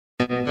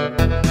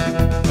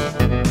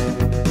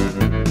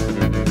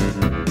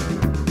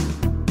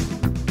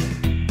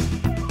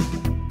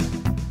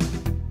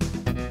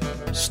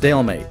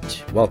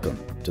Stalemate. Welcome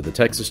to the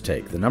Texas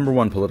Take, the number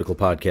one political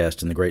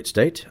podcast in the great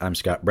state. I'm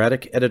Scott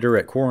Braddock, editor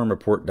at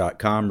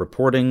quorumreport.com,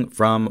 reporting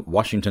from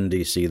Washington,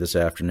 D.C. this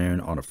afternoon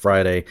on a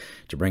Friday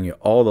to bring you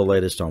all the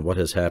latest on what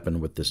has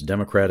happened with this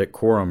Democratic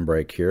quorum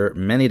break here.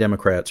 Many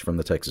Democrats from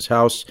the Texas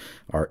House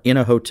are in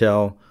a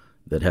hotel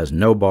that has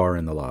no bar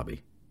in the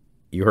lobby.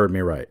 You heard me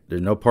right.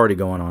 There's no party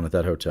going on at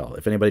that hotel.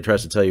 If anybody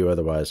tries to tell you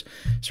otherwise,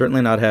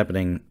 certainly not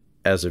happening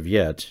as of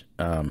yet.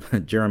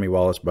 Jeremy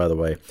Wallace, by the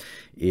way,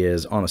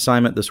 is on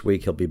assignment this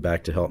week. He'll be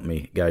back to help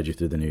me guide you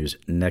through the news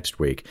next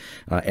week.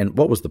 And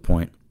what was the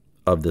point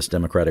of this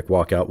Democratic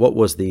walkout? What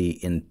was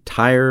the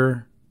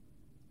entire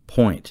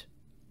point?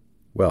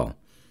 Well,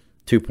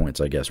 2 points,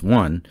 I guess.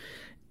 One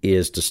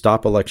is to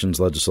stop elections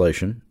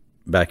legislation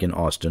back in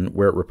Austin,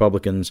 where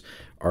Republicans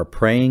are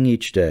praying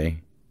each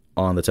day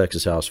on the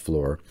Texas House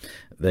floor.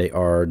 They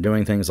are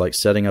doing things like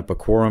setting up a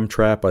quorum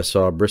trap. I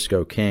saw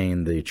Briscoe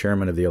Cain, the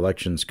chairman of the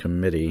Elections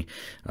Committee,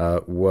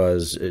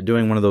 was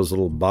doing one of those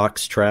little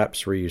box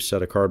traps where you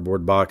set a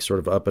cardboard box sort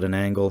of up at an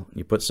angle.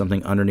 You put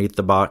something underneath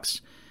the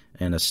box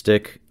and a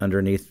stick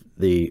underneath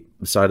the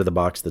side of the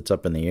box that's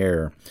up in the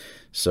air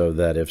so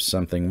that if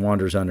something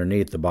wanders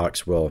underneath, the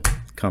box will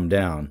come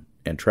down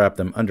and trap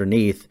them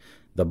underneath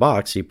the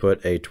box. He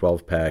put a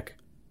 12-pack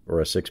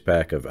or a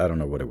 6-pack of, I don't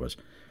know what it was.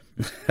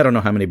 I don't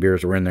know how many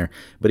beers were in there,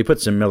 but he put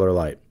some Miller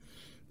Lite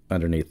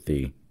underneath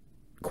the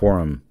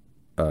quorum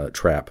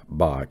trap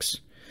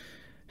box.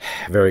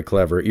 Very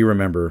clever. You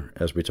remember,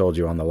 as we told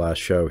you on the last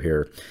show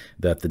here,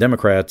 that the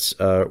Democrats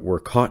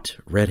were caught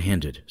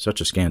red-handed. Such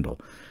a scandal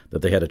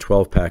that they had a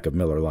 12-pack of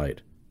Miller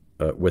Lite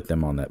with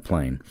them on that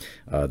plane,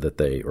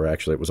 or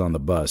actually it was on the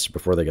bus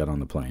before they got on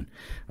the plane,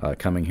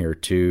 coming here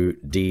to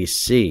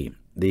D.C.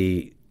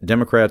 The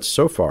Democrats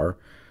so far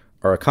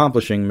are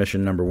accomplishing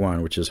mission number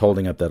one, which is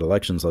holding up that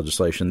elections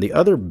legislation. The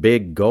other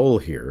big goal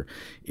here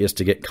is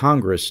to get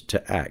Congress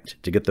to act,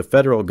 to get the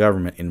federal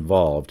government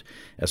involved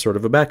as sort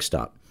of a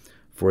backstop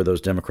for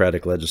those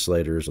Democratic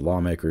legislators,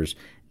 lawmakers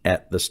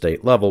at the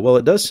state level. Well,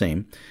 it does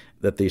seem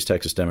that these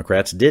Texas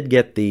Democrats did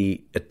get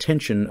the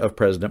attention of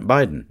President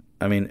Biden.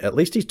 I mean, at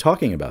least he's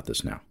talking about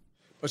this now.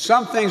 But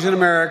some things in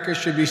America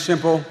should be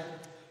simple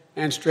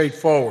and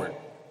straightforward.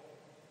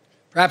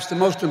 Perhaps the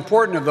most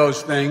important of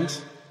those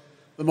things,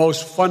 the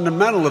most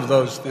fundamental of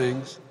those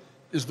things,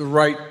 is the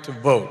right to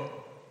vote.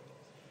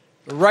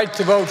 The right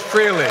to vote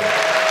freely.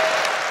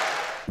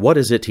 What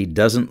is it he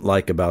doesn't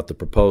like about the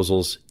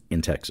proposals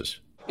in Texas?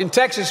 In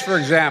Texas, for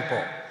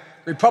example,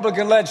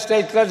 Republican-led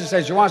state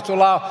legislature wants to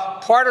allow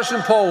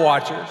partisan poll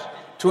watchers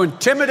to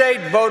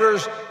intimidate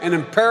voters and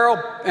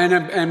imperil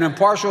and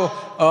impartial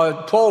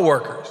poll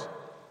workers.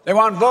 They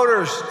want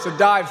voters to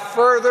dive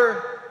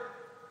further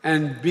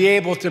and be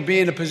able to be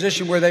in a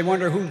position where they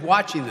wonder who's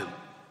watching them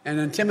and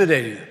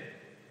intimidating them,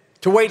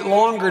 to wait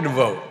longer to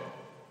vote,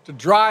 to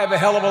drive a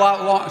hell of a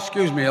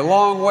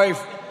long way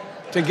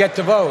to get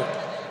to vote.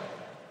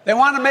 They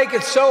want to make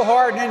it so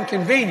hard and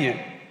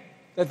inconvenient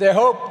that they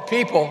hope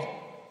people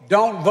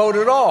don't vote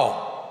at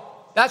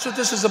all. That's what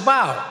this is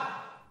about.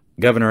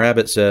 Governor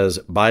Abbott says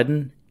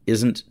Biden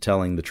isn't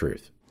telling the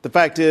truth. The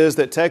fact is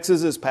that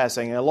Texas is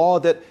passing a law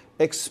that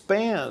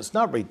expands,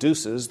 not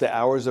reduces, the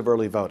hours of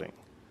early voting.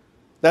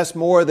 That's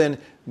more than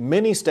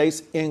many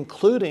states,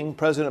 including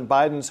President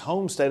Biden's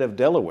home state of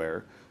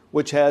Delaware,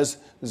 which has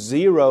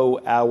 0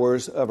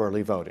 hours of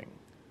early voting.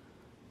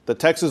 The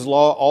Texas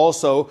law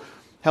also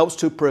helps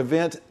to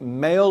prevent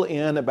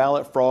mail-in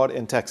ballot fraud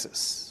in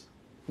Texas.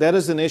 That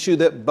is an issue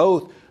that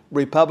both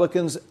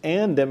Republicans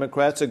and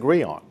Democrats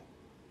agree on.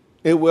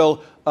 It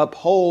will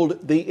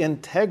uphold the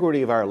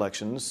integrity of our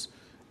elections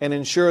and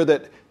ensure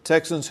that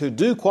Texans who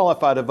do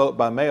qualify to vote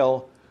by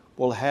mail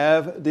will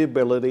have the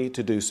ability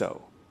to do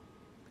so.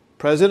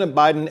 President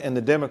Biden and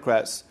the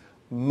Democrats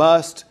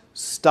must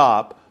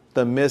stop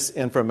the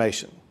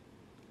misinformation.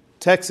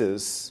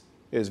 Texas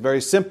is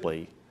very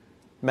simply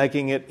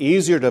making it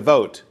easier to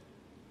vote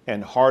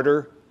and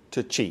harder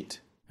to cheat.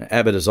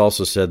 Abbott has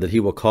also said that he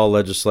will call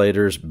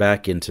legislators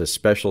back into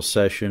special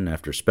session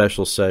after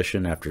special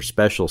session after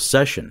special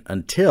session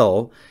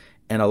until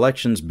an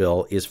elections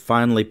bill is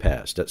finally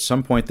passed at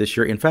some point this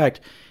year. In fact,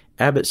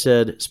 Abbott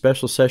said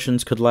special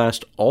sessions could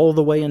last all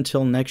the way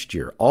until next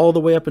year, all the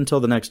way up until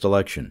the next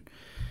election,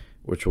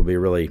 which will be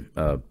really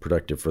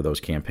productive for those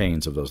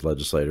campaigns of those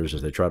legislators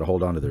as they try to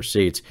hold on to their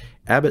seats.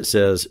 Abbott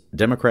says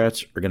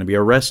Democrats are going to be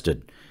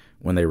arrested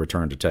when they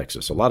return to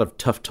Texas. A lot of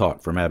tough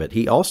talk from Abbott.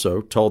 He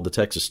also told the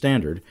Texas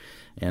Standard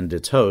and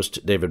its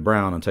host, David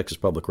Brown, on Texas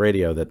Public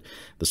Radio that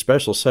the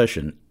special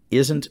session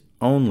isn't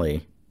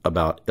only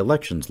about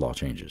elections law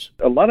changes.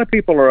 A lot of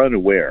people are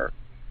unaware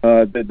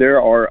that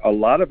there are a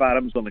lot of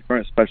items on the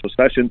current special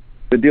session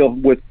that deal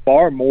with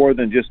far more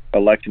than just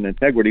election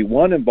integrity.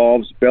 One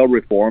involves bail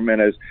reform,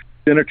 and as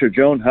Senator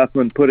Joan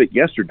Huffman put it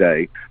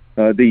yesterday,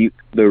 the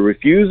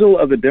refusal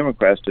of the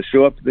Democrats to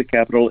show up to the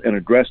Capitol and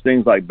address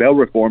things like bail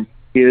reform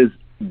is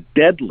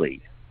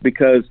deadly,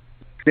 because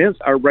since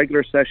our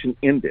regular session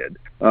ended,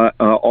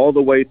 all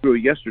the way through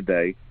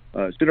yesterday,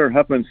 Senator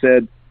Huffman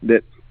said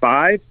that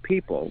 5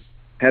 people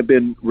have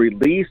been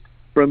released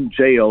from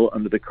jail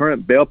under the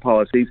current bail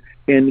policies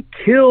and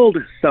killed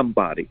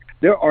somebody.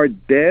 There are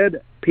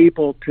dead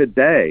people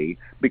today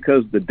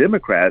because the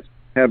Democrats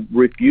have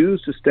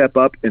refused to step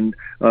up and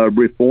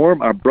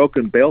reform our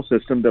broken bail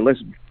system that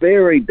lets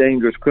very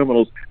dangerous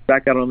criminals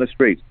back out on the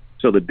streets.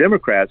 So the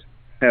Democrats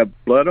have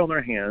blood on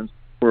their hands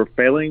for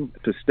failing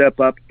to step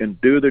up and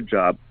do their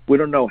job. We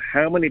don't know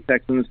how many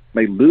Texans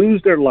may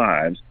lose their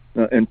lives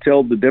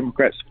until the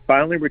Democrats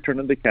finally return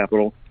to the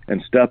Capitol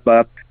and step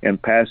up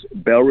and pass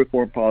bail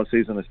reform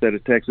policies in the state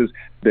of Texas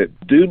that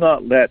do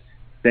not let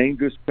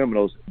dangerous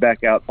criminals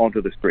back out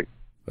onto the street.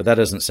 But that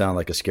doesn't sound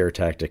like a scare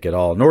tactic at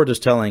all, nor does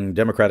telling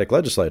Democratic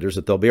legislators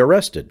that they'll be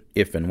arrested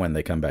if and when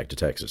they come back to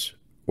Texas.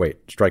 Wait,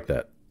 strike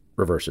that.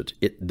 Reverse it.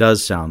 It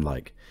does sound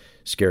like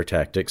scare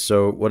tactics.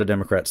 So what do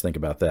Democrats think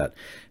about that?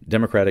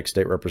 Democratic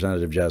State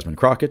Representative Jasmine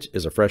Crockett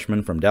is a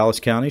freshman from Dallas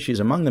County. She's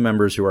among the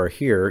members who are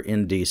here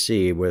in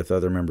D.C. with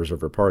other members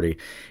of her party.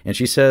 And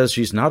she says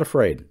she's not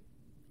afraid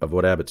of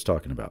what Abbott's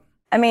talking about.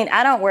 I mean,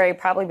 I don't worry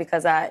probably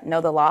because I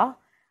know the law.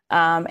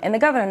 And the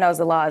governor knows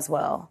the law as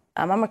well.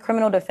 I'm a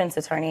criminal defense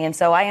attorney, and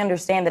so I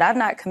understand that I've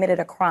not committed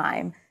a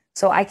crime,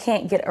 so I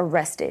can't get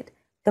arrested.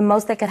 The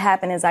most that could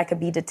happen is I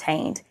could be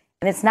detained.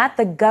 And it's not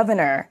the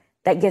governor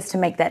that gets to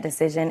make that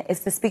decision.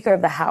 It's the Speaker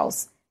of the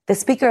House. The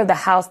Speaker of the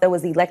House that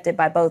was elected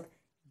by both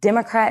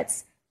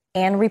Democrats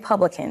and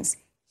Republicans.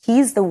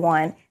 He's the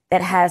one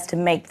that has to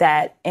make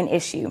that an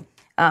issue.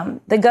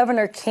 The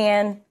governor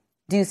can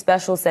do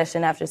special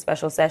session after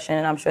special session,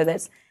 and I'm sure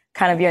that's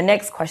kind of your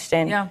next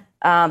question. Yeah.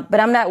 But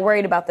I'm not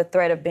worried about the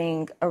threat of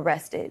being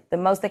arrested. The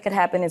most that could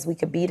happen is we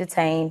could be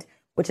detained,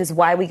 which is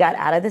why we got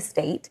out of the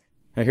state.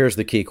 Now, here's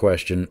the key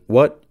question.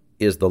 What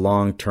is the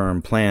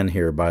long-term plan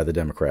here by the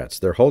Democrats?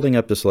 They're holding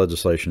up this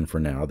legislation for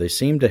now. They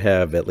seem to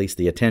have at least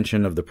the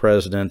attention of the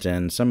president,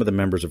 and some of the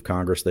members of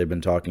Congress they've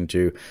been talking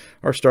to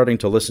are starting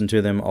to listen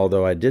to them,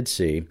 although I did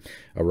see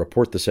a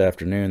report this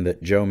afternoon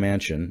that Joe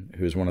Manchin,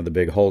 who's one of the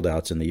big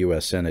holdouts in the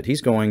U.S. Senate,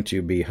 he's going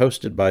to be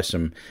hosted by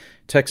some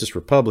Texas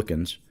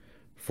Republicans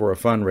for a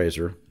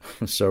fundraiser.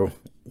 So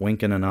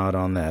wink and a nod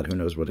on that. Who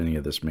knows what any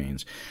of this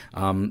means?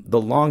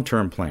 The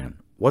long-term plan,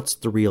 what's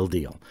the real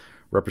deal?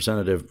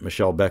 Representative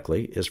Michelle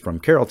Beckley is from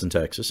Carrollton,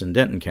 Texas, in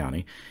Denton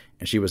County,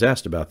 and she was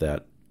asked about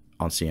that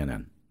on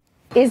CNN.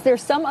 Is there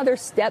some other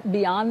step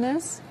beyond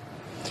this?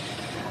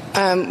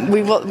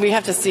 We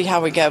have to see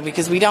how we go,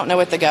 because we don't know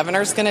what the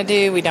governor's going to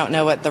do. We don't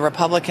know what the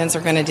Republicans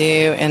are going to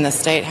do in the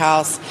state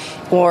house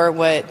or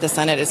what the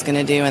Senate is going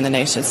to do in the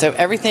nation. So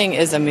everything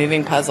is a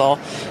moving puzzle,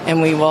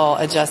 and we will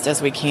adjust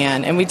as we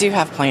can. And we do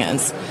have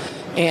plans.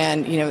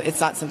 And, it's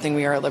not something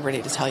we are at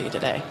liberty to tell you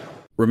today.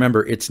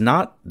 Remember, it's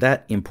not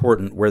that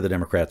important where the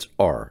Democrats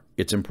are.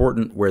 It's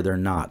important where they're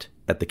not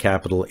at the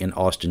Capitol in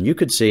Austin. You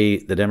could see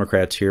the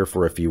Democrats here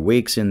for a few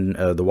weeks in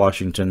the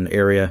Washington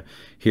area,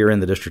 here in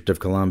the District of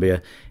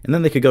Columbia, and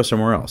then they could go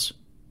somewhere else.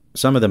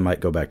 Some of them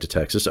might go back to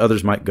Texas.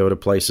 Others might go to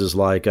places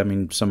like,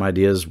 some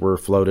ideas were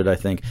floated, I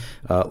think,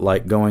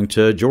 like going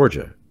to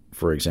Georgia,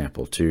 for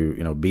example,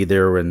 to be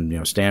there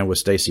and stand with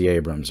Stacey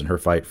Abrams in her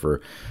fight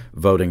for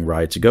voting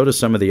rights. Go to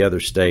some of the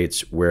other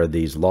states where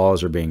these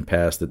laws are being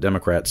passed that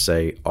Democrats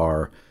say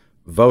are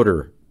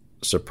voter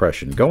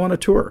suppression. Go on a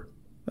tour.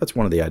 That's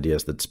one of the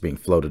ideas that's being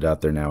floated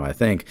out there now, I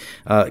think.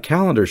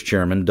 Calendar's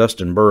chairman,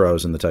 Dustin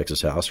Burrows in the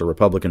Texas House, a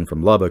Republican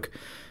from Lubbock,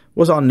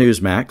 was on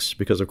Newsmax,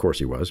 because of course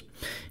he was,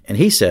 and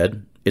he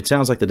said it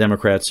sounds like the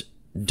Democrats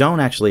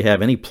don't actually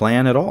have any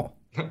plan at all.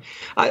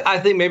 I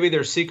think maybe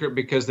they're secret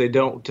because they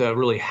don't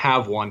really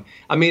have one.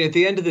 At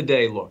the end of the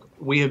day, look,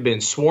 we have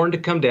been sworn to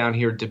come down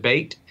here,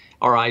 debate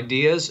our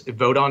ideas,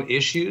 vote on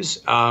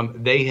issues.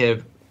 They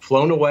have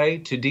flown away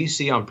to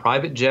D.C. on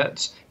private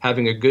jets,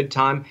 having a good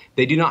time.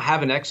 They do not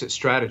have an exit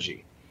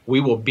strategy. We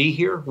will be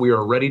here. We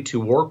are ready to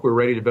work. We're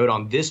ready to vote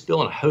on this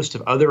bill and a host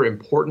of other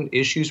important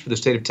issues for the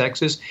state of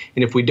Texas.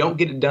 And if we don't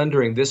get it done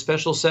during this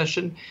special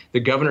session, the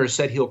governor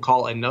said he'll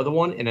call another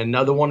one and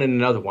another one and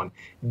another one.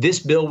 This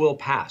bill will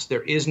pass.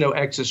 There is no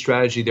exit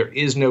strategy. There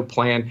is no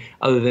plan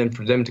other than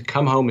for them to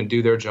come home and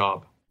do their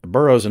job.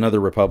 Burrows and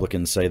other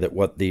Republicans say that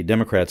what the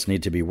Democrats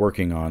need to be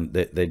working on,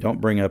 they don't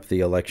bring up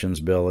the elections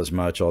bill as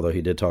much, although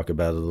he did talk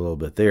about it a little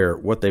bit there.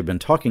 What they've been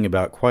talking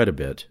about quite a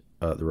bit,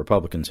 the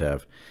Republicans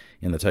have,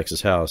 in the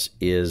Texas House,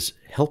 is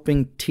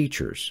helping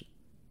teachers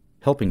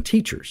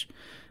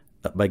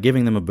by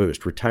giving them a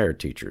boost, retired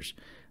teachers,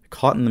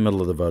 caught in the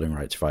middle of the voting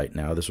rights fight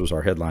now. This was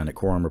our headline at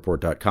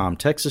quorumreport.com.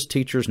 Texas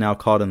teachers now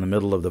caught in the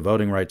middle of the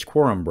voting rights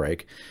quorum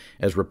break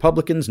as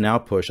Republicans now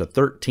push a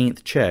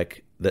 13th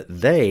check that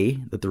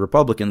the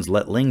Republicans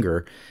let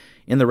linger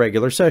in the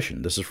regular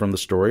session. This is from the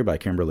story by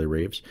Kimberly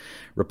Reeves.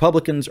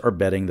 Republicans are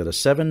betting that a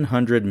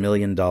 $700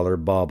 million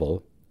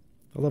bauble,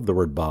 I love the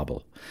word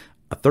bauble,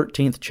 A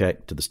 13th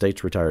check to the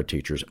state's retired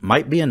teachers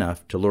might be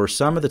enough to lure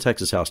some of the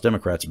Texas House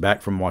Democrats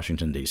back from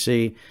Washington,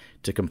 D.C.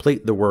 to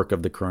complete the work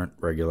of the current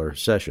regular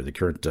session, the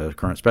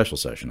current special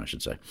session, I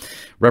should say.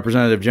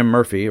 Representative Jim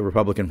Murphy, a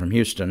Republican from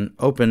Houston,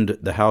 opened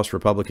the House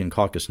Republican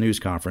Caucus News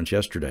Conference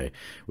yesterday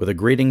with a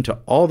greeting to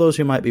all those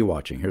who might be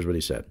watching. Here's what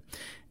he said.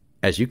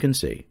 As you can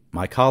see,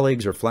 my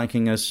colleagues are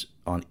flanking us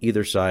on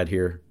either side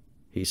here,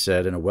 he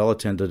said in a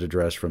well-attended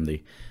address from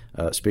the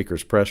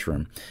Speaker's press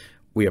room.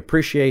 We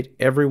appreciate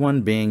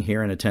everyone being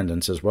here in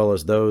attendance, as well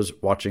as those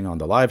watching on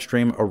the live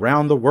stream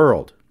around the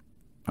world.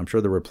 I'm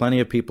sure there were plenty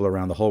of people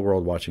around the whole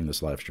world watching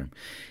this live stream.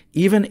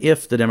 Even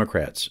if the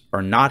Democrats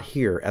are not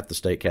here at the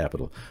state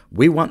capitol,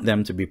 we want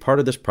them to be part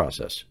of this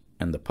process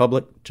and the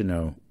public to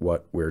know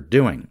what we're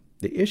doing.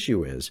 The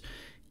issue is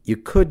you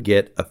could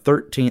get a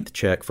 13th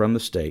check from the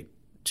state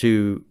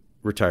to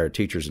retired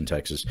teachers in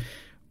Texas.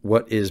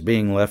 What is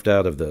being left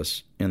out of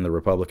this in the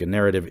Republican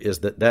narrative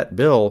is that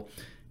bill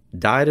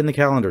died in the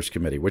Calendars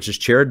Committee, which is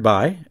chaired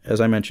by, as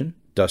I mentioned,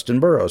 Dustin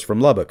Burrows from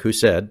Lubbock, who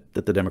said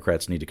that the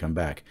Democrats need to come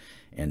back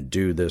and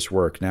do this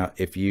work. Now,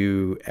 if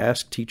you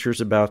ask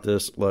teachers about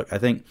this, look, I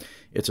think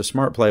it's a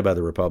smart play by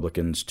the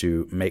Republicans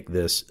to make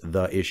this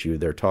the issue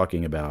they're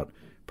talking about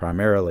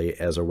primarily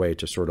as a way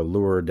to sort of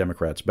lure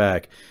Democrats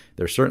back.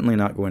 They're certainly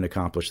not going to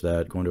accomplish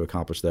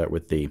that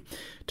with the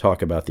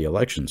talk about the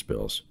elections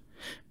bills.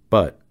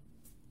 But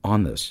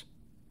on this,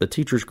 the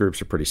teachers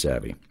groups are pretty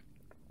savvy.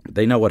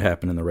 They know what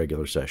happened in the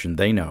regular session.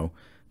 They know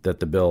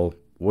that the bill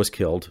was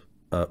killed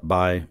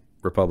by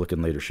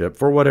Republican leadership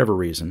for whatever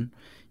reason.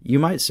 You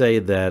might say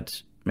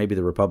that maybe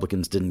the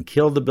Republicans didn't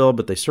kill the bill,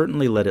 but they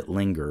certainly let it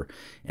linger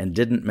and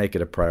didn't make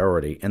it a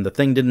priority. And the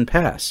thing didn't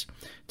pass.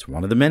 It's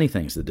one of the many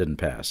things that didn't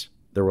pass.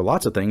 There were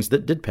lots of things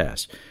that did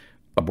pass.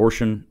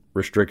 Abortion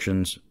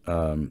restrictions.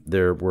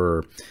 There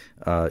were,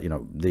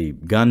 the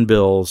gun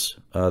bills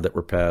that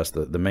were passed.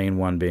 The main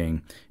one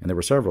being, and there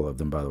were several of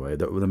them, by the way.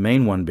 The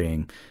main one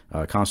being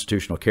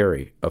constitutional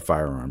carry of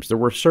firearms. There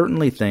were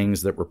certainly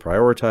things that were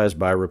prioritized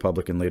by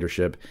Republican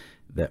leadership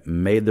that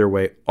made their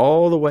way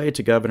all the way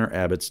to Governor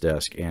Abbott's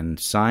desk and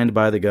signed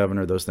by the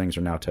governor. Those things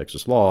are now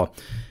Texas law.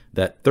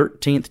 That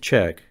 13th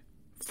check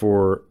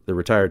for the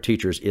retired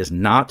teachers is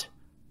not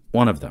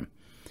one of them.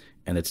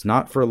 And it's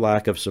not for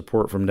lack of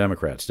support from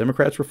Democrats.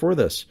 Democrats were for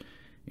this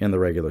in the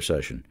regular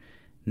session.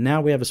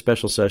 Now we have a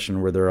special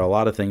session where there are a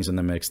lot of things in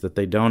the mix that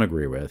they don't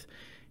agree with,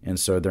 and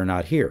so they're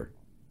not here,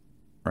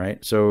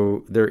 right?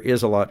 So there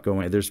is a lot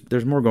going.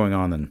 There's more going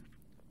on than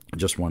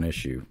just one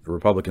issue. The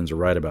Republicans are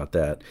right about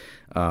that.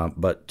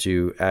 But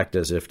to act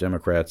as if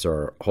Democrats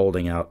are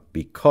holding out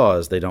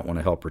because they don't want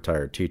to help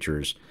retired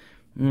teachers,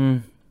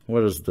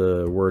 what is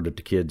the word that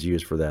the kids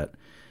use for that?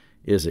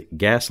 Is it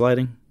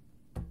gaslighting?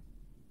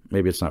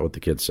 Maybe it's not what the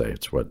kids say.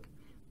 It's what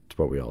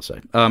we all say.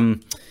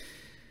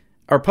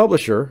 Our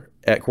publisher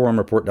at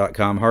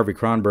quorumreport.com, Harvey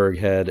Kronberg,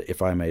 had,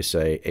 if I may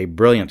say, a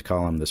brilliant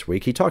column this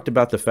week. He talked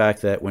about the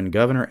fact that when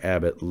Governor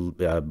Abbott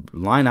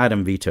line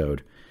item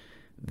vetoed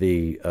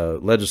the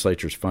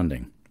legislature's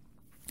funding,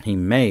 he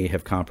may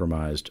have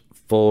compromised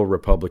full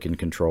Republican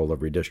control of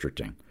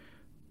redistricting.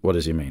 What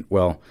does he mean?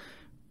 Well,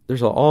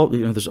 there's all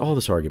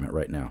this argument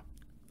right now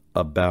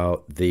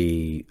about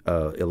the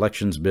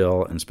elections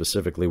bill and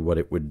specifically what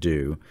it would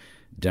do.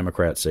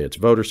 Democrats say it's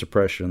voter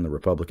suppression. The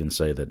Republicans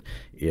say that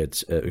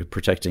it's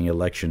protecting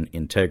election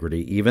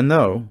integrity, even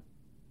though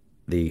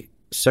the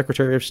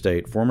Secretary of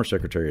State, former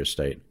Secretary of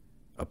State,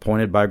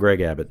 appointed by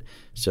Greg Abbott,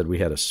 said we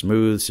had a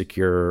smooth,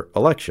 secure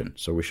election,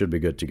 so we should be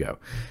good to go.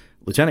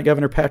 Lieutenant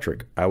Governor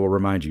Patrick, I will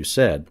remind you,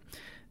 said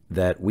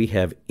that we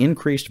have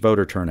increased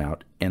voter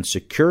turnout and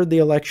secured the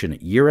election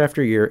year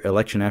after year,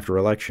 election after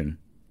election,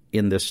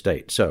 in this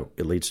state. So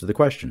it leads to the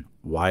question,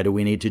 why do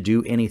we need to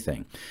do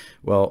anything?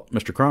 Well,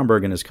 Mr.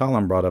 Kronberg in his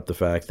column brought up the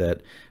fact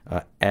that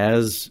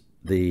as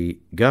the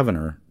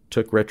governor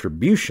took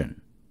retribution,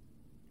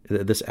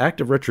 this act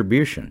of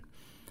retribution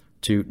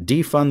to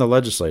defund the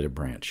legislative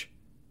branch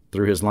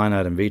through his line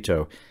item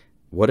veto,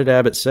 what did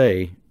Abbott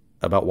say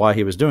about why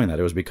he was doing that?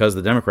 It was because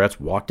the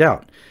Democrats walked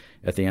out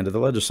at the end of the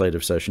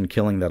legislative session,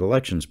 killing that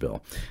elections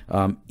bill.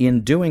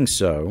 In doing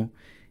so,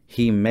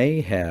 he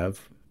may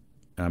have,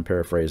 I'm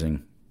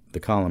paraphrasing the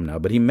column now,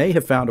 but he may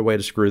have found a way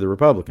to screw the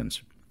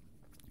Republicans,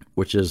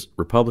 which is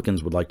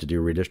Republicans would like to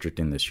do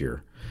redistricting this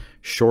year,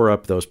 shore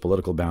up those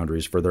political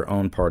boundaries for their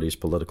own party's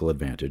political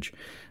advantage,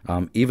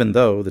 even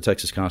though the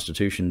Texas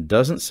Constitution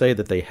doesn't say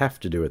that they have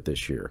to do it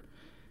this year.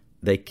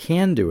 They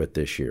can do it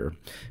this year,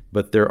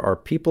 but there are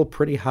people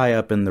pretty high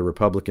up in the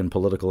Republican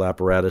political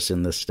apparatus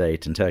in this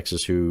state, in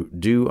Texas, who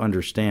do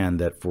understand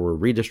that for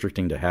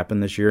redistricting to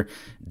happen this year,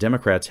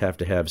 Democrats have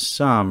to have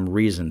some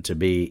reason to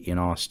be in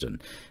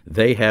Austin.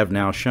 They have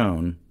now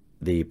shown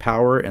the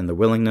power and the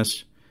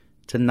willingness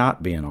to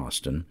not be in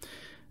Austin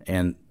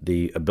and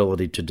the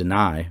ability to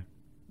deny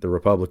the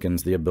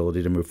Republicans the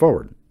ability to move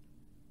forward.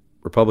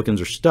 Republicans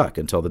are stuck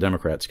until the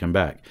Democrats come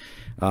back.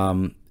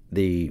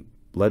 The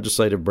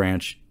legislative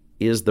branch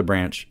is the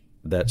branch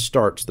that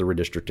starts the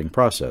redistricting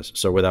process.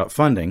 So without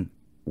funding,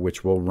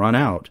 which will run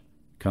out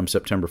come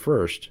September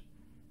 1st,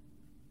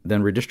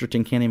 then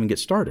redistricting can't even get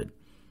started.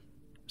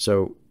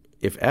 So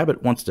if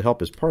Abbott wants to help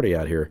his party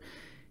out here,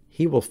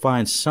 he will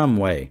find some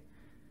way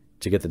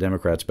to get the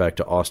Democrats back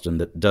to Austin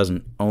that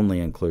doesn't only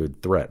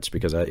include threats,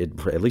 because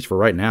at least for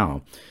right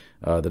now,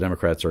 the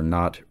Democrats are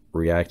not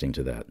reacting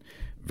to that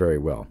very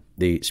well.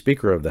 The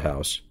Speaker of the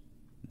House,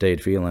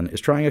 Dade Phelan,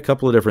 is trying a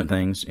couple of different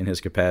things in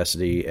his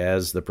capacity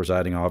as the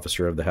presiding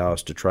officer of the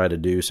House to try to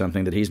do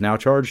something that he's now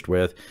charged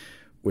with,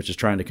 which is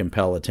trying to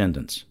compel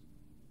attendance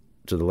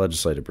to the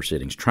legislative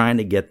proceedings, trying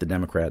to get the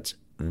Democrats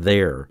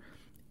there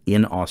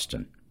in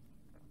Austin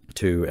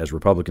to, as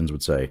Republicans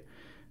would say,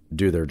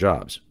 do their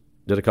jobs.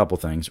 Did a couple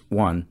things.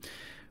 One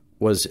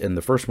was, and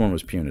the first one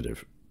was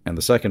punitive, and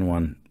the second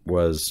one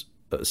was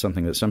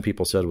something that some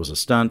people said was a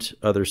stunt.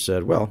 Others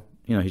said, well,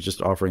 he's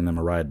just offering them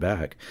a ride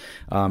back.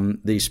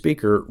 The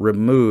Speaker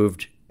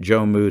removed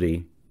Joe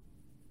Moody,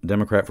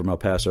 Democrat from El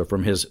Paso,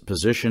 from his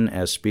position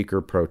as Speaker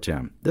pro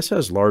tem. This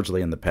has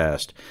largely in the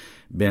past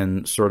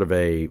been sort of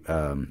a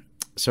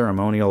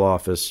ceremonial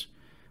office,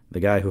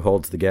 the guy who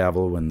holds the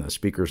gavel when the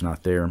Speaker's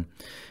not there.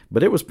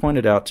 But it was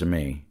pointed out to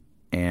me,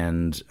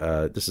 and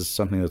this is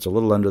something that's a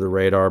little under the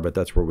radar, but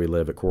that's where we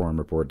live at Quorum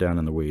Report, down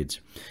in the weeds.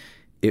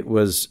 It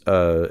was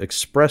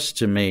expressed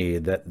to me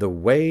that the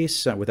way,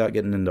 without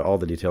getting into all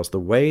the details, the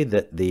way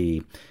that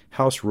the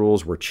House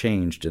rules were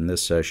changed in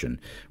this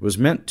session was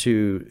meant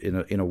to,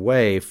 in a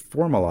way,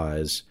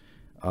 formalize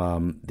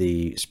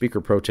the Speaker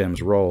pro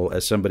tem's role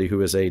as somebody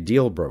who is a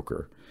deal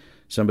broker,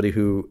 somebody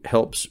who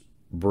helps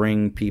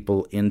bring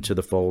people into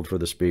the fold for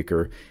the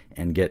Speaker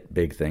and get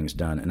big things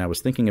done. And I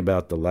was thinking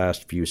about the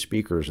last few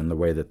speakers and the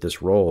way that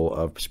this role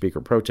of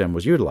Speaker pro tem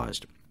was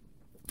utilized.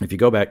 If you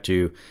go back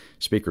to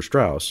Speaker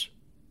Strauss,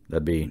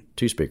 that'd be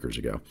 2 speakers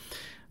ago,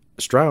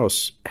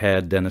 Strauss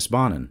had Dennis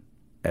Bonnen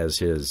as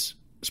his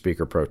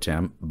Speaker pro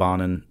tem.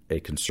 Bonnen, a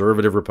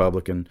conservative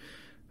Republican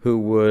who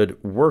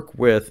would work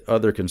with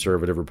other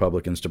conservative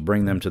Republicans to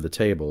bring them to the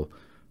table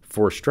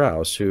for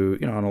Strauss, who,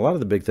 on a lot of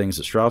the big things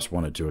that Strauss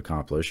wanted to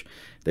accomplish,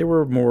 they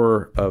were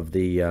more of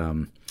the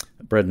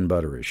bread and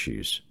butter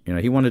issues.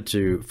 He wanted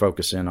to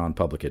focus in on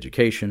public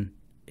education.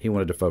 He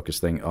wanted to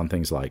focus on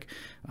things like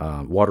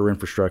water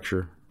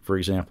infrastructure, for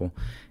example.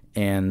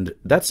 And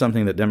that's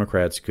something that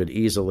Democrats could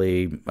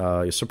easily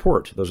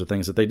support. Those are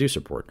things that they do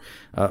support.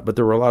 But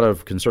there were a lot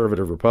of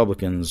conservative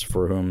Republicans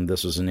for whom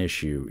this was an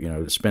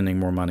issue, spending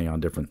more money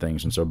on different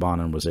things. And so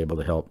Bonnen was able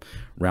to help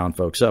round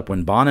folks up.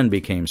 When Bonnen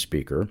became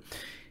Speaker,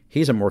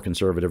 he's a more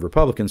conservative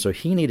Republican, so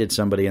he needed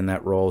somebody in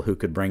that role who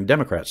could bring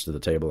Democrats to the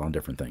table on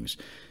different things.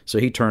 So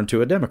he turned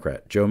to a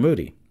Democrat, Joe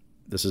Moody.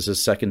 This is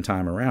his second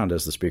time around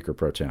as the Speaker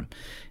pro tem.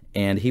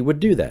 And he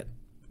would do that.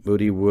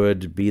 Moody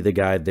would be the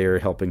guy there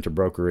helping to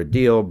broker a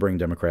deal, bring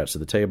Democrats to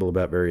the table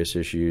about various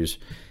issues.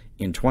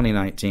 In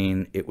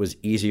 2019, it was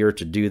easier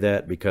to do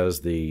that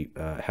because the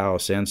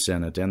House and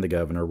Senate and the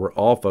governor were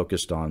all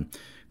focused on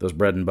those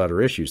bread and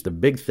butter issues. The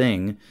big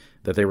thing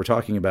that they were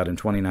talking about in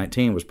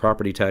 2019 was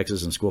property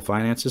taxes and school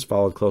finances,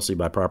 followed closely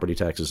by property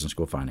taxes and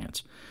school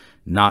finance.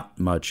 Not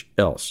much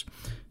else.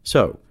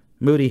 So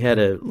Moody had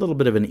a little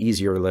bit of an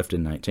easier lift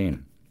in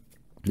 19.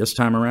 This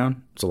time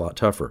around, it's a lot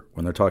tougher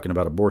when they're talking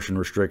about abortion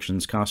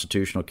restrictions,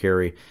 constitutional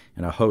carry,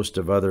 and a host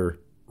of other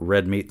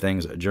red meat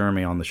things.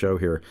 Jeremy on the show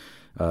here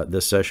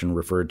this session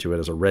referred to it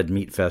as a red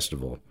meat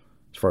festival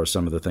as far as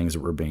some of the things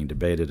that were being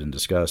debated and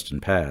discussed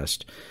and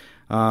passed.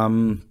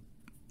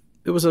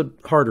 It was a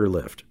harder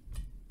lift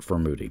for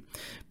Moody.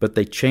 But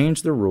they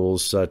changed the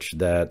rules such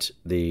that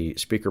the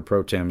Speaker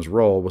pro tem's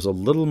role was a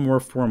little more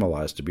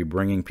formalized to be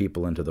bringing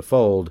people into the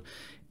fold.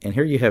 And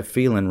here you have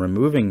Phelan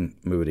removing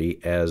Moody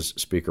as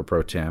Speaker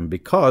pro tem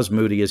because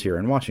Moody is here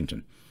in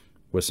Washington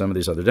with some of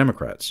these other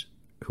Democrats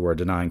who are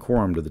denying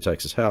quorum to the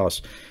Texas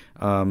House.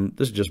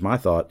 This is just my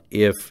thought.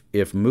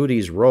 If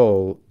Moody's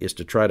role is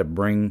to try to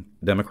bring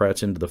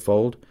Democrats into the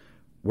fold,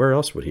 where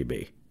else would he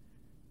be?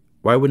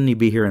 Why wouldn't he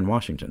be here in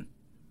Washington?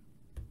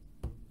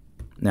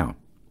 Now,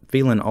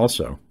 Phelan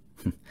also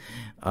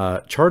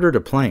chartered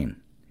a plane.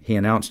 He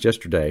announced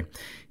yesterday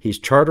he's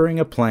chartering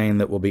a plane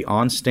that will be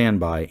on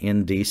standby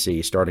in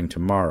D.C. starting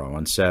tomorrow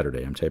on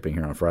Saturday. I'm taping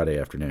here on Friday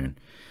afternoon.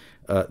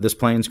 This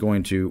plane's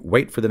going to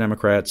wait for the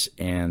Democrats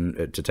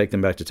and to take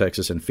them back to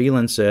Texas. And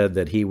Phelan said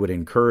that he would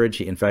encourage,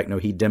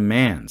 he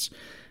demands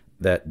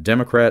that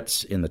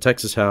Democrats in the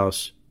Texas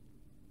House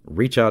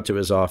reach out to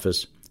his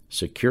office,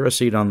 secure a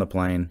seat on the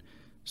plane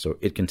so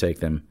it can take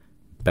them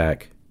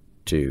back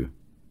to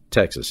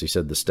Texas. He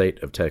said the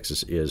state of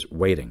Texas is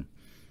waiting.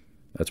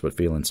 That's what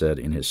Phelan said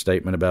in his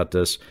statement about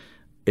this.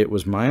 It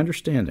was my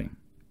understanding,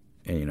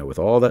 and with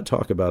all that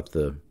talk about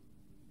the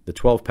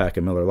 12-pack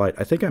of Miller Lite,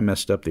 I think I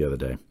messed up the other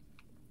day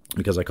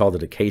because I called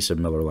it a case of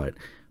Miller Lite.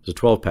 It was a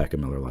 12-pack of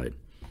Miller Lite.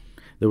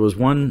 There was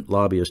one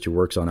lobbyist who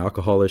works on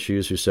alcohol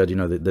issues who said,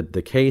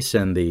 the case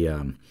and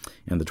the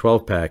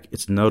 12-pack,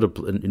 it's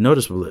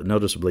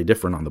noticeably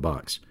different on the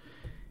box.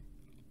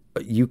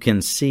 You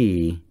can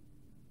see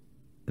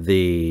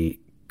the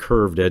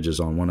curved edges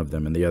on one of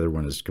them, and the other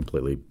one is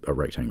completely a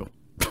rectangle.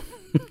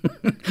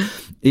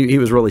 He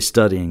was really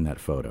studying that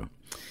photo.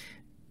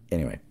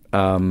 Anyway,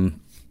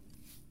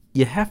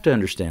 You have to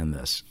understand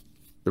this.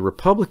 The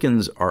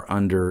Republicans are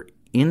under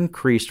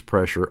increased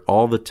pressure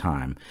all the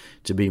time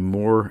to be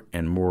more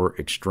and more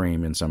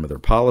extreme in some of their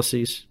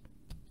policies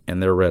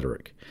and their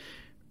rhetoric.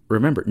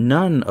 Remember,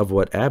 none of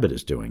what Abbott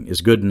is doing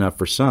is good enough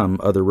for some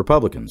other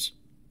Republicans.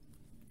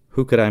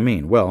 Who could I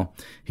mean? Well,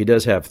 he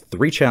does have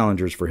 3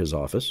 challengers for his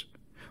office.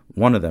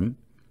 One of them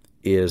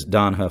is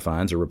Don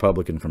Huffines, a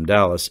Republican from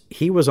Dallas.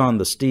 He was on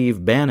the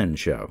Steve Bannon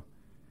show.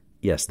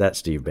 Yes, that's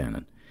Steve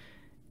Bannon.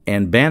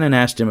 And Bannon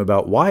asked him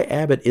about why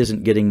Abbott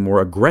isn't getting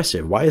more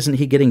aggressive. Why isn't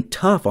he getting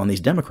tough on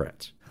these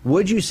Democrats?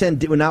 Would you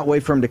not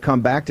wait for him to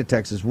come back to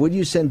Texas? Would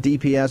you send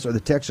DPS or the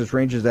Texas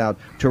Rangers out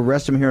to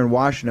arrest him here in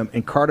Washington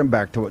and cart him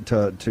back to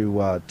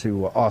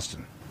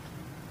Austin?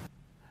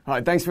 All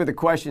right, thanks for the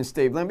question,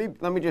 Steve. Let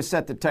me just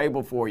set the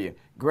table for you.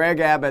 Greg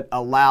Abbott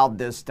allowed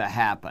this to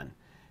happen.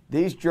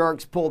 These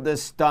jerks pulled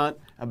this stunt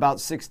about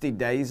 60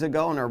 days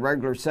ago in our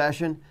regular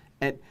session,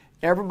 and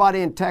everybody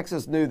in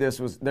Texas knew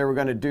they were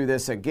going to do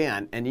this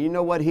again. And you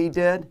know what he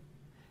did?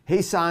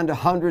 He signed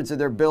hundreds of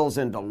their bills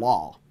into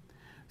law.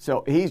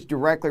 So he's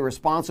directly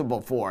responsible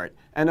for it.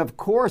 And of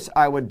course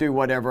I would do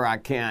whatever I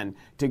can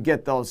to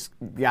get those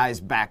guys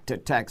back to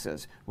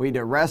Texas. We'd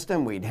arrest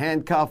them, we'd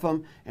handcuff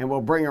them, and we'll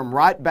bring them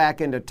right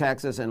back into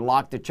Texas and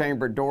lock the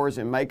chamber doors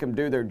and make them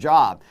do their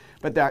job.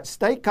 But the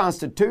state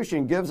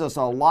constitution gives us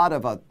a lot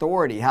of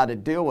authority how to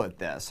deal with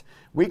this.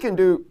 We can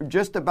do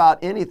just about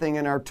anything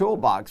in our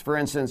toolbox. For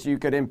instance, you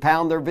could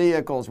impound their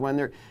vehicles when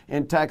they're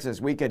in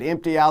Texas. We could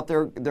empty out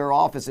their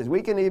offices.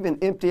 We can even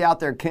empty out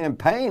their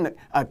campaign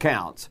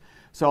accounts.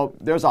 So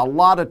there's a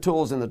lot of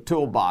tools in the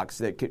toolbox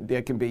that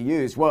can be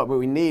used. What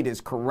we need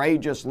is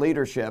courageous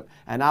leadership,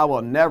 and I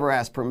will never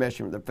ask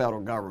permission from the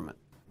federal government.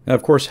 Now,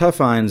 of course,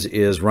 Huffines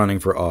is running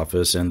for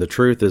office, and the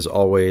truth is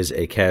always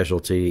a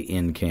casualty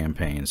in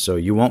campaigns. So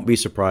you won't be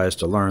surprised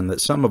to learn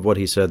that some of what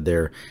he said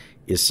there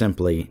is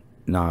simply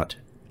not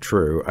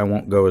true. I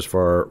won't go as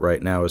far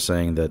right now as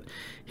saying that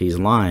he's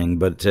lying,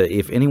 but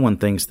if anyone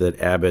thinks that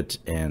Abbott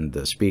and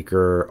the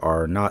Speaker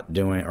are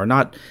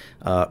not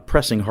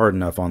pressing hard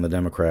enough on the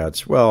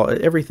Democrats, well,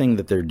 everything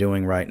that they're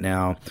doing right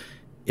now,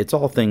 it's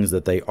all things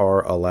that they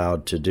are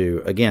allowed to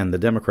do. Again, the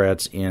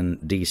Democrats in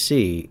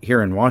D.C.,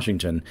 here in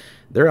Washington,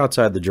 they're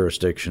outside the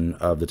jurisdiction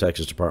of the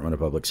Texas Department of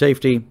Public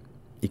Safety.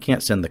 You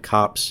can't send the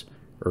cops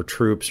or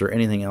troops or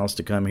anything else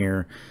to come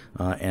here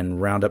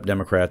and round up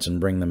Democrats and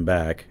bring them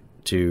back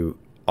to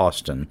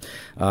Austin.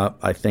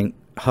 I think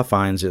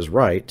Huffines is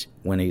right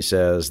when he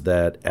says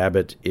that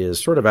Abbott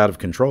is sort of out of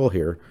control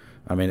here.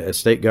 I mean, a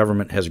state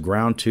government has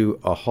ground to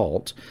a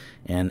halt,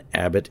 and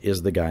Abbott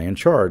is the guy in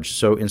charge.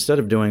 So instead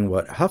of doing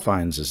what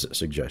Huffines is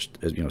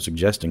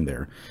suggesting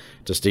there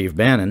to Steve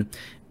Bannon,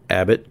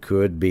 Abbott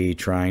could be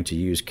trying to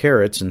use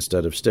carrots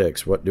instead of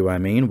sticks. What do I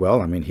mean?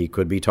 Well, I mean, he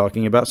could be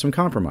talking about some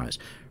compromise.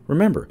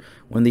 Remember,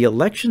 when the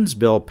elections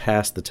bill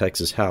passed the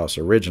Texas House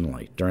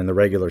originally during the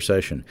regular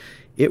session,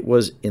 it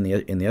was, in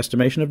the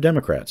estimation of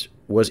Democrats,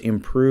 was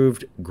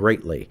improved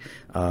greatly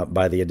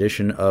by the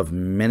addition of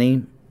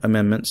many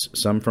amendments,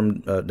 some from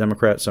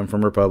Democrats, some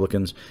from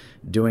Republicans,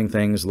 doing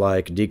things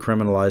like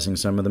decriminalizing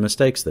some of the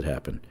mistakes that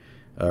happen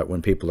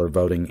when people are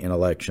voting in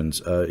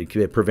elections,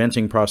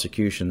 preventing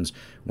prosecutions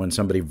when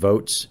somebody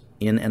votes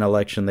in an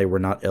election they were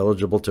not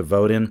eligible to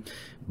vote in.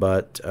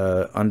 But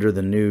under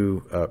the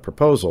new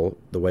proposal,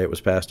 the way it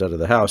was passed out of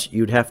the House,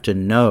 you'd have to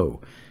know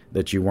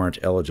that you weren't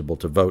eligible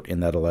to vote in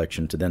that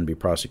election to then be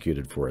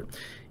prosecuted for it.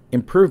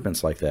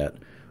 Improvements like that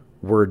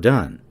were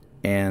done,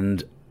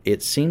 and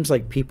it seems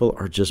like people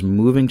are just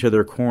moving to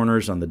their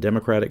corners on the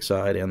Democratic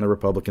side and the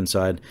Republican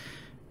side.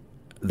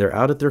 They're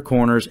out at their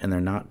corners, and they're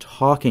not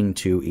talking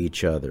to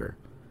each other.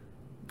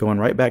 Going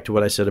right back to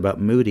what I said about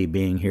Moody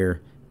being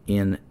here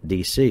in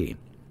D.C.,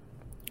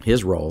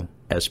 his role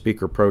as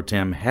Speaker Pro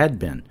Tem had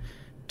been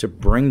to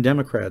bring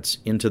Democrats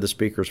into the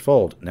Speaker's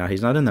fold. Now,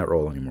 he's not in that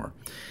role anymore.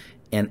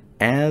 And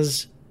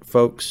as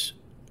folks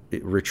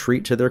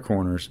retreat to their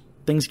corners,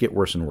 things get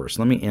worse and worse.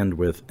 Let me end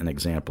with an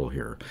example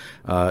here.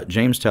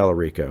 James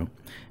Tallarico,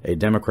 a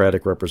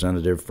Democratic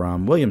representative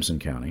from Williamson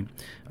County,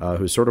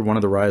 who's sort of one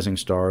of the rising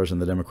stars in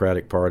the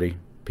Democratic Party.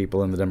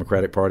 People in the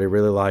Democratic Party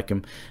really like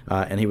him.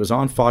 And he was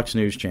on Fox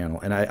News Channel.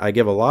 And I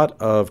give a lot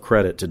of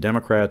credit to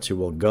Democrats who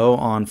will go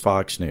on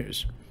Fox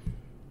News.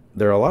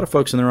 There are a lot of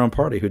folks in their own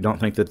party who don't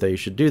think that they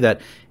should do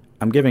that.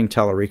 I'm giving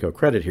Tallarico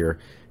credit here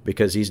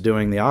because he's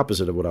doing the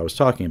opposite of what I was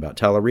talking about.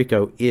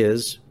 Tallarico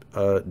is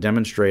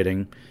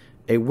demonstrating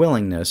a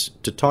willingness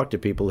to talk to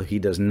people he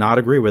does not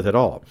agree with at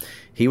all.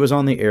 He was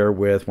on the air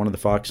with one of the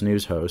Fox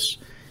News hosts,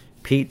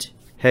 Pete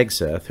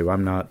Hegseth, who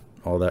I'm not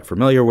all that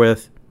familiar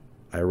with.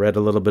 I read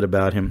a little bit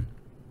about him.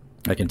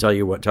 I can tell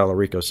you what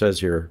Tallarico says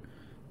here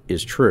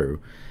is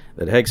true.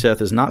 That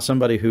Hegseth is not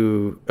somebody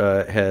who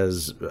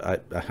I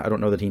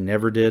don't know that he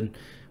never did,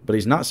 but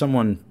he's not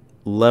someone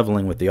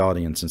leveling with the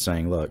audience and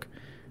saying, look,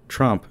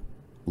 Trump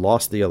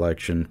lost the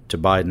election to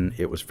Biden.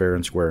 It was fair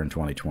and square in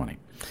 2020.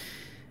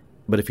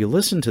 But if you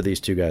listen to these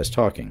two guys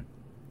talking,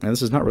 and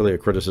this is not really a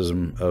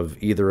criticism of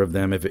either of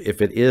them. If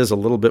it is a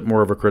little bit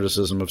more of a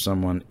criticism of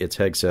someone, it's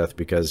Hegseth,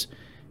 because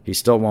he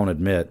still won't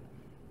admit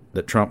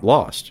that Trump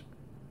lost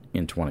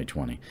in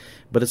 2020.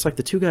 But it's like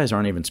the two guys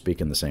aren't even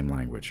speaking the same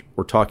language.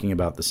 We're talking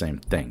about the same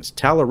things.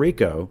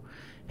 Tallarico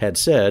had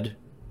said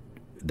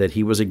that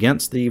he was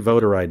against the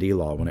voter ID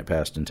law when it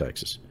passed in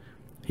Texas.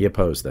 He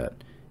opposed that.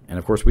 And,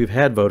 of course, we've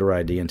had voter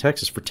ID in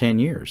Texas for 10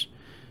 years.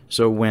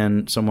 So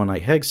when someone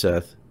like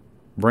Hegseth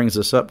brings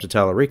this up to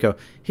Tallarico,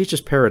 he's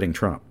just parroting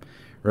Trump.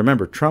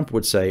 Remember, Trump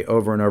would say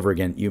over and over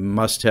again, you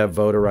must have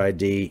voter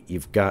ID.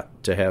 You've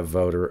got to have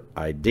voter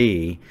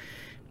ID.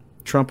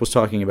 Trump was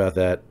talking about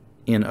that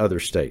in other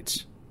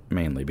states,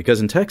 mainly.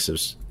 Because in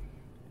Texas,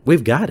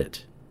 we've got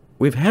it.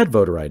 We've had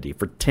voter ID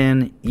for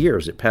 10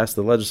 years. It passed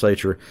the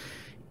legislature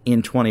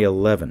in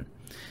 2011.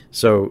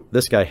 So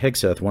this guy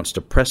Hegseth wants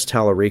to press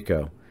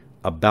Tallarico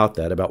about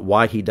that, about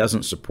why he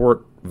doesn't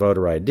support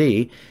voter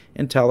ID,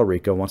 and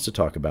Tallarico wants to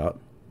talk about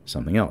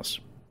something else.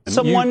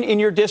 Someone in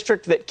your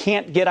district that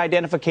can't get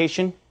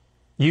identification?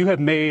 You have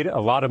made a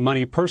lot of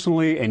money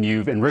personally, and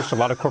you've enriched a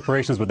lot of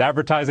corporations with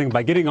advertising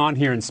by getting on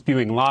here and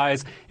spewing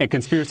lies and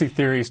conspiracy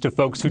theories to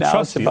folks who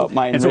trust you.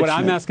 And so what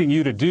I'm asking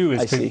you to do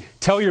is to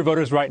tell your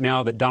voters right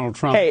now that Donald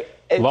Trump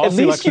lost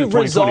the election in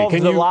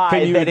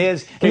 2020.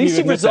 At least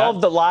you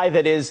resolved the lie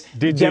that is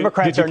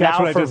Democrats are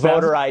now for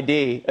voter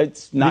ID.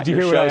 It's not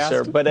your show,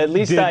 sir, but at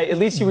least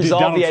you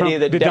resolved the idea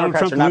that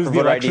Democrats are not for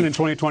voter ID. Did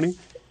Donald Trump lose the election in 2020?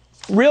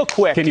 Real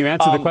quick. Can you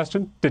answer the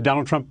question? Did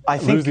Donald Trump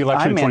lose the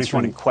election in 2020? I'm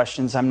answering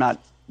questions.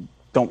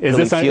 Don't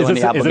really feel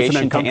any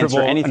obligation to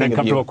answer anything an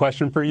uncomfortable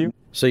question for you?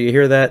 So you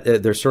hear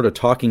that? They're sort of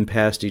talking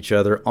past each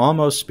other,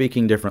 almost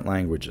speaking different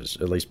languages,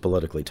 at least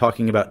politically,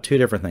 talking about two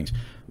different things.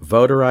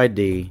 Voter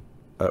ID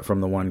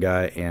from the one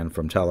guy, and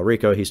from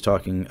Tallarico, he's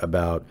talking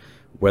about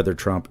whether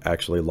Trump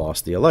actually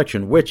lost the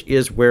election, which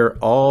is where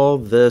all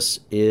this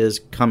is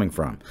coming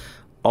from.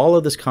 All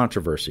of this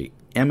controversy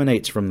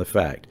emanates from the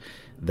fact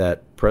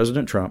that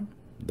President Trump,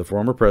 the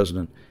former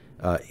president,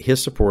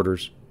 his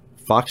supporters,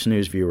 Fox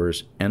News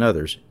viewers, and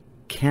others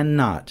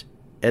cannot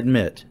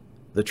admit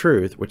the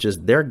truth, which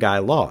is their guy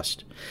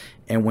lost.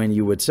 And when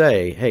you would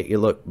say, hey,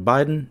 look,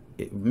 Biden,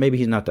 maybe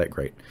he's not that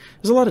great.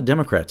 There's a lot of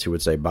Democrats who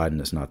would say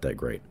Biden is not that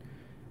great.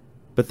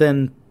 But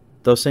then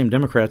those same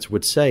Democrats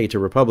would say to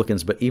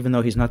Republicans, but even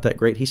though he's not that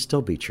great, he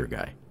still beats your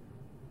guy,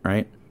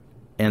 right?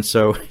 And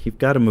so you've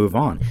got to move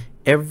on.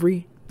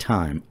 Every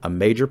time a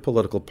major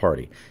political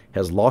party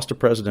has lost a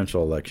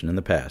presidential election in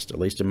the past, at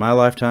least in my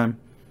lifetime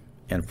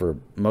and for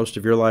most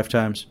of your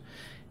lifetimes,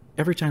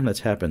 every time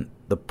that's happened,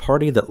 the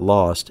party that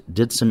lost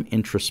did some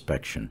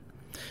introspection,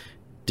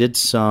 did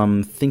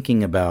some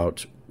thinking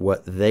about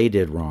what they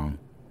did wrong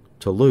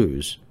to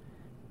lose,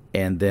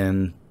 and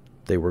then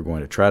they were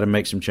going to try to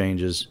make some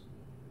changes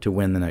to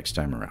win the next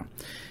time around.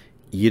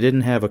 You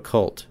didn't have a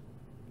cult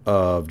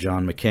of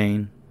John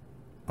McCain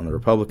on the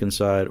Republican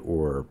side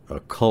or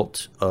a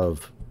cult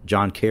of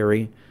John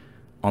Kerry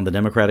on the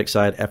Democratic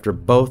side after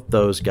both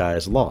those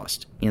guys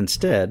lost.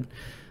 Instead,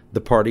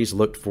 the parties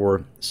looked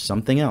for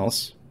something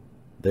else.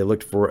 They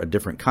looked for a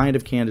different kind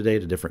of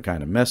candidate, a different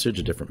kind of message,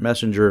 a different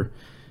messenger.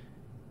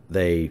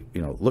 They,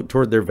 looked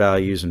toward their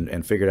values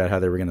and figured out how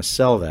they were going to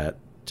sell that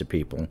to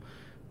people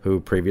who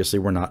previously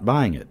were not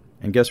buying it.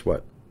 And guess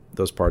what?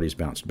 Those parties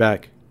bounced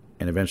back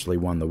and eventually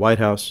won the White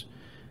House.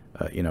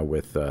 After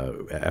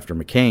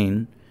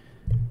McCain,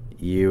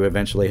 you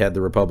eventually had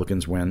the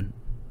Republicans win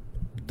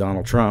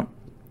Donald Trump.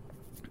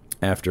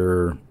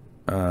 After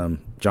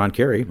John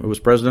Kerry, it was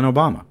President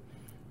Obama.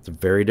 It's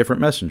very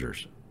different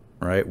messengers,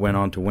 right? Went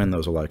on to win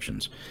those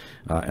elections.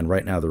 And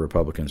right now the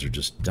Republicans are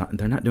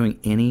they're not doing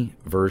any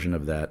version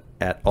of that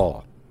at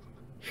all.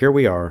 Here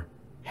we are,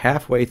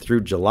 halfway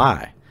through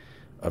July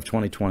of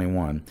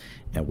 2021,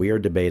 and we are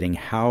debating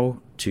how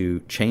to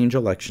change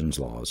elections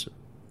laws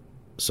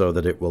so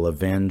that it will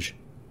avenge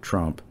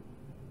Trump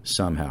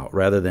somehow.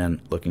 Rather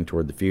than looking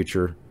toward the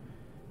future,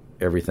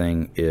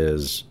 everything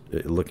is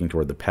looking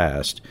toward the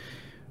past,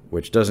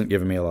 which doesn't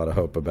give me a lot of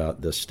hope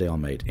about this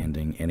stalemate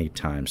ending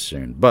anytime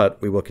soon.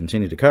 But we will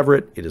continue to cover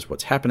it. It is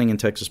what's happening in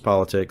Texas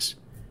politics.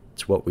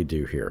 It's what we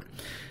do here.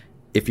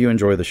 If you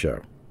enjoy the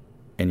show,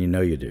 and you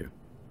know you do,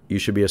 you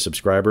should be a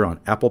subscriber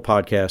on Apple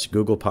Podcasts,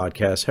 Google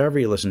Podcasts, however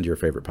you listen to your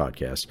favorite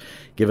podcasts.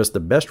 Give us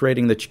the best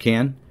rating that you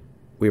can.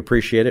 We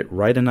appreciate it.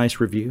 Write a nice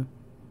review.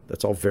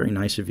 That's all very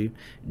nice of you.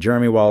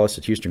 Jeremy Wallace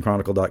at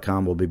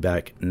HoustonChronicle.com will be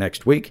back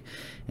next week,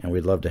 and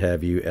we'd love to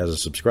have you as a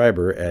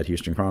subscriber at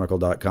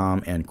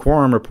HoustonChronicle.com and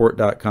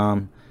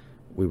QuorumReport.com.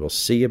 We will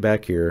see you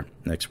back here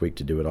next week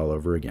to do it all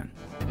over again.